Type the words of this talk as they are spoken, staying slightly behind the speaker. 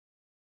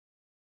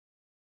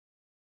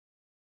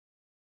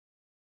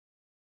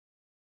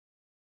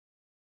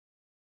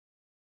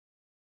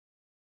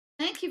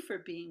Thank you for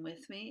being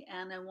with me,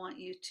 and I want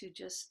you to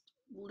just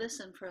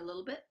listen for a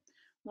little bit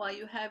while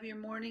you have your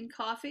morning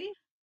coffee.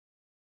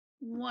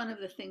 One of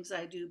the things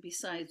I do,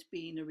 besides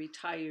being a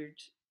retired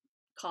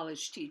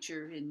college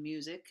teacher in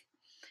music,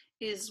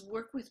 is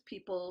work with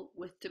people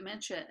with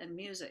dementia and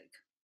music.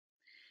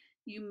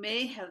 You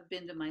may have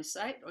been to my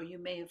site or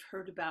you may have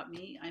heard about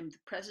me. I'm the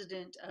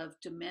president of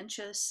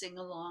Dementia Sing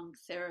Along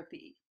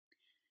Therapy.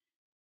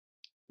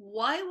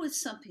 Why would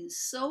something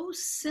so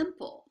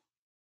simple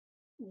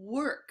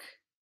work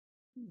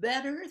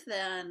better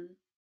than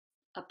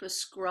a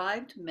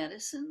prescribed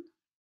medicine,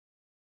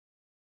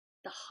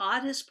 the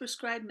hottest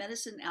prescribed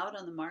medicine out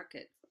on the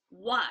market?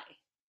 Why?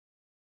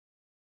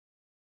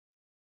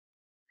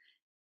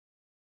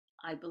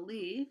 I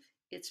believe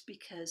it's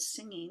because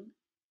singing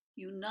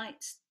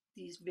unites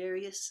these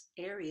various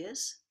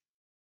areas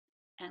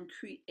and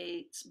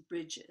creates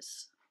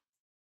bridges.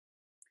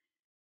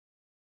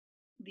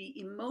 The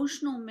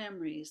emotional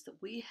memories that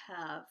we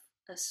have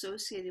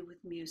associated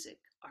with music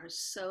are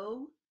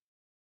so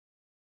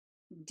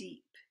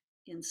deep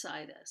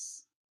inside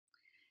us.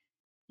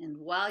 And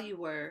while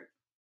you are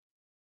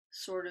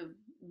sort of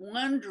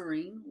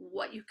wondering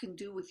what you can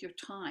do with your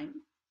time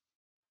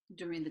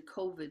during the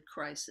COVID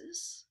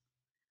crisis,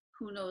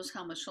 who knows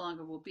how much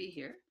longer we'll be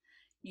here,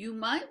 you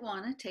might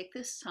want to take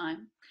this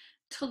time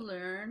to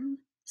learn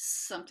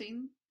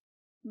something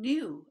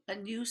new, a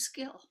new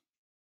skill.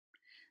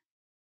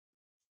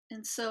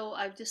 And so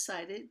I've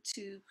decided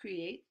to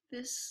create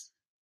this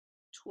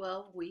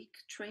 12-week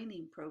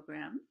training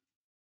program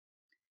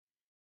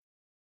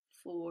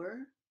for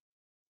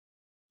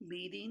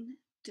leading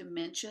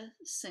dementia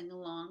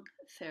sing-along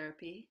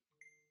therapy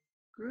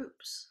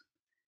groups.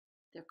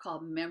 They're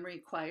called memory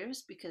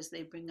choirs because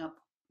they bring up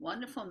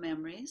wonderful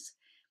memories,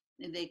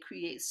 and they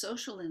create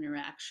social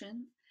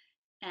interaction,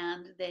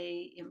 and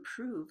they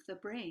improve the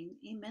brain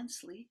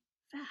immensely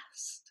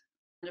fast.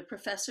 And a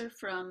professor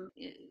from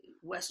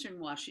Western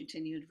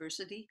Washington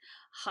University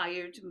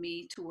hired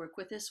me to work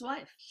with his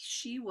wife.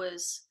 She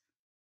was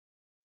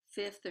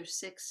fifth or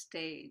sixth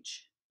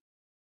stage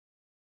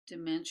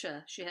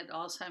dementia. She had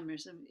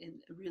Alzheimer's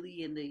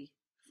really in the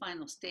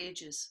final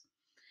stages.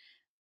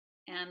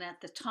 And at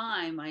the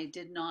time, I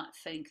did not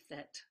think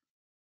that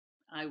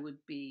I would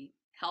be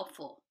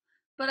helpful.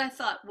 But I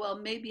thought, well,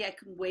 maybe I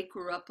can wake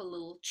her up a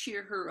little,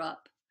 cheer her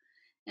up.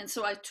 And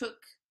so I took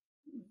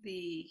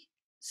the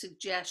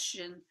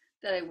suggestion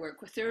that I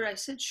work with her. I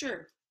said,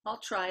 sure, I'll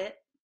try it.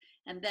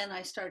 And then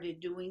I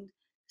started doing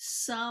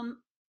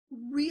some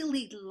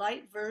really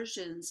light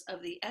versions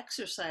of the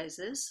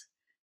exercises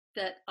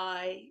that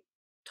I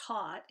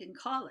taught in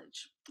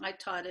college. I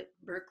taught at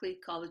Berklee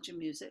College of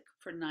Music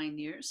for 9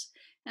 years,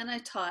 and I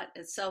taught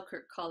at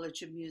Selkirk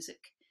College of Music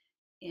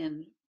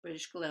in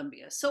British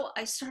Columbia. So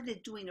I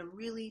started doing a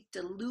really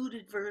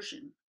diluted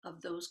version of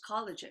those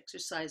college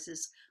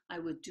exercises I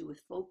would do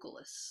with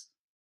vocalists.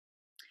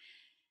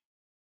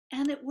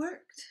 And it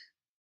worked.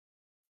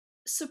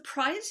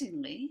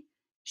 Surprisingly,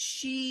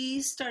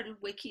 she started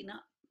waking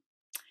up.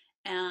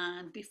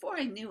 And before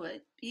I knew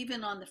it,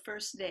 even on the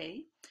first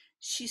day,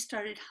 she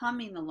started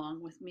humming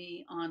along with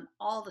me on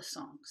all the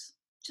songs,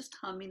 just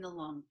humming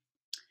along.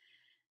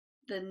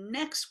 The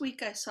next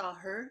week I saw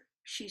her,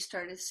 she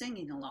started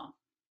singing along.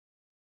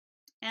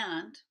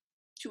 And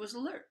she was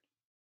alert.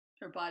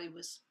 Her body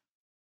was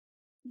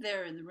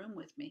there in the room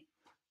with me.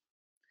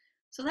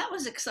 So that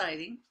was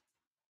exciting.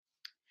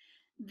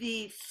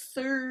 The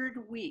third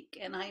week,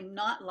 and I'm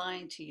not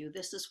lying to you,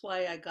 this is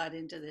why I got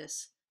into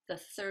this. The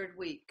third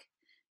week,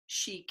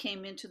 she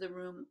came into the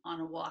room on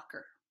a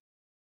walker.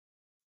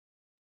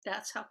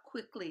 That's how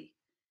quickly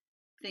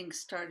things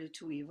started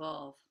to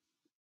evolve.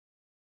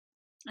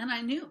 And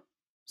I knew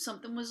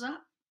something was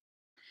up.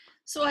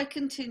 So I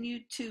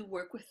continued to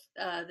work with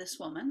this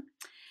woman.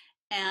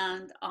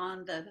 And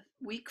on the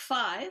week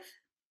five,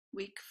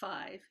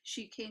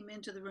 she came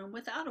into the room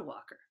without a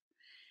walker.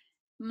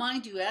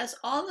 Mind you, as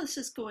all this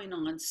is going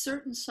on,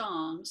 certain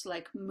songs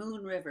like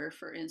Moon River,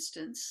 for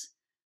instance,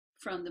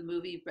 from the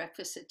movie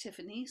Breakfast at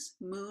Tiffany's,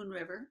 Moon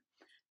River,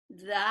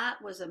 that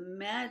was a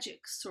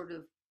magic sort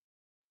of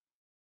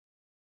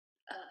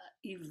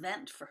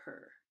event for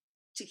her.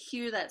 To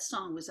hear that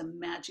song was a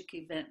magic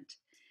event.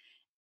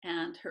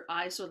 And her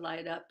eyes would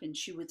light up and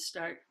she would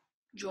start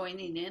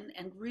joining in.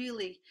 And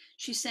really,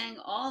 she sang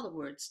all the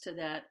words to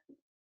that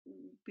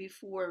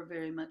before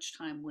very much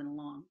time went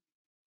along.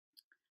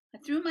 I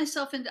threw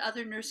myself into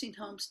other nursing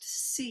homes to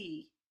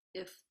see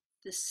if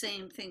the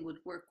same thing would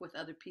work with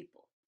other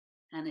people.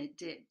 And it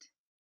did.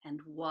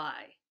 And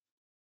why?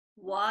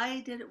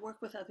 Why did it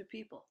work with other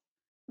people?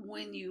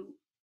 When you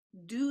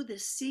do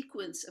this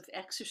sequence of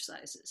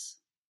exercises,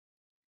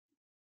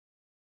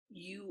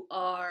 you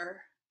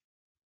are,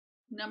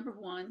 number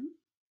one,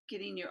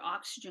 getting your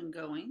oxygen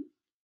going.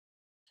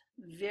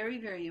 Very,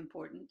 very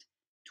important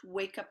to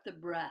wake up the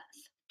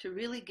breath, to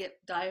really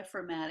get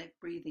diaphragmatic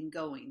breathing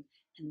going.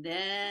 And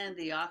then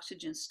the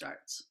oxygen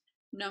starts.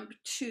 Number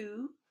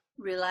two,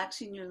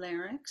 relaxing your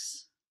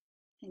larynx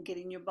and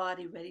getting your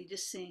body ready to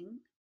sing.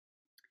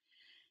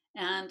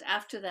 And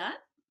after that,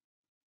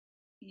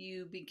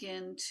 you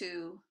begin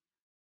to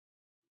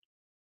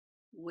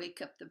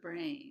wake up the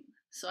brain.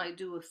 So I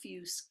do a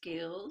few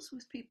scales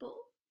with people,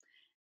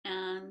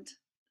 and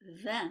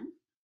then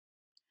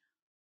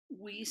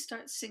we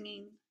start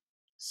singing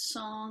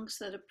songs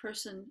that a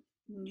person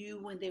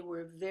knew when they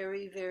were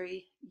very,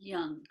 very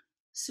young,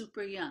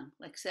 super young,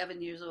 like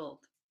 7 years old.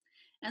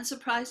 And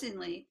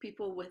surprisingly,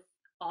 people with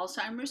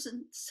Alzheimer's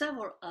and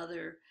several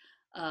other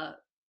uh,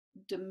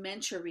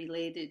 dementia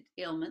related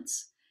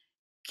ailments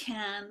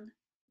can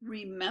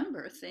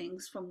remember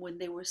things from when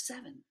they were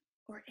 7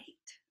 or 8.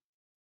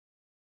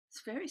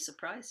 It's very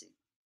surprising.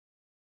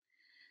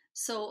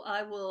 So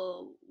I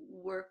will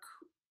work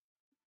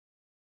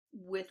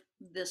with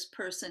this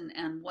person,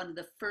 and one of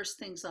the first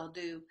things I'll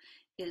do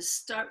is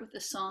start with a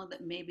song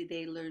that maybe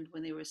they learned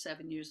when they were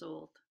 7 years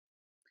old,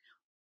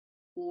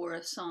 or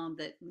a song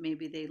that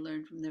maybe they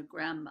learned from their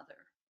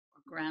grandmother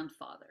or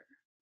grandfather.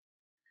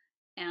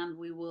 And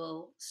we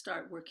will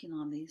start working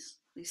on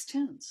these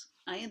tunes.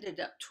 I ended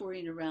up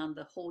touring around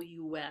the whole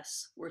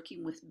US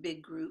working with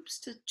big groups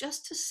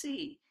to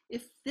see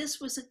if this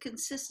was a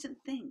consistent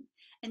thing.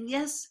 And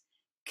yes,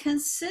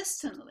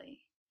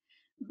 consistently,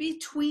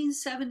 between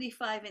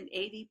 75 and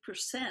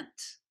 80%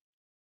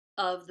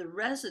 of the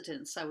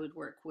residents I would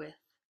work with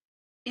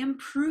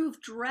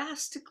improved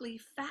drastically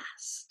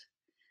fast.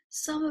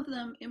 Some of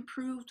them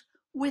improved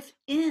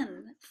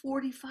within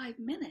 45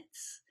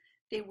 minutes.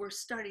 They were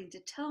starting to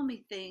tell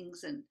me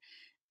things and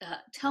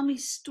tell me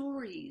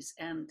stories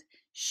and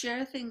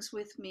share things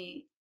with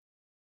me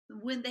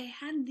when they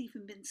hadn't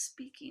even been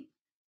speaking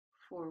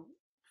for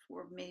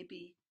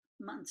maybe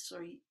months,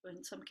 or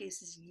in some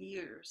cases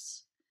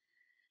years.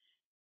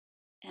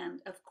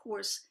 And of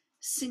course,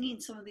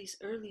 singing some of these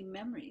early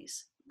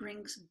memories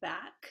brings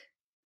back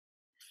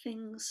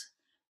things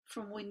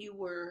from when you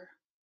were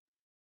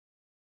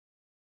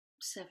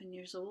 7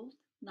 years old,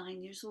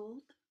 9 years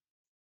old.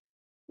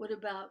 What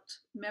about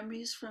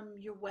memories from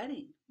your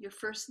wedding, your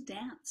first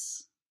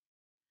dance?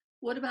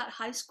 What about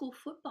high school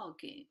football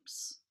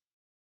games?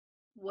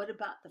 What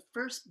about the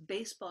first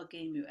baseball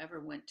game you ever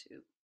went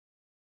to?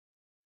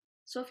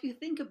 So if you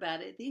think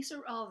about it, these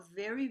are all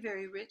very,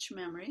 very rich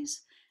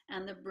memories,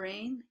 and the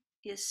brain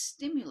is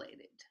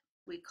stimulated.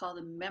 We call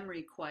them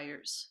memory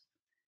choirs.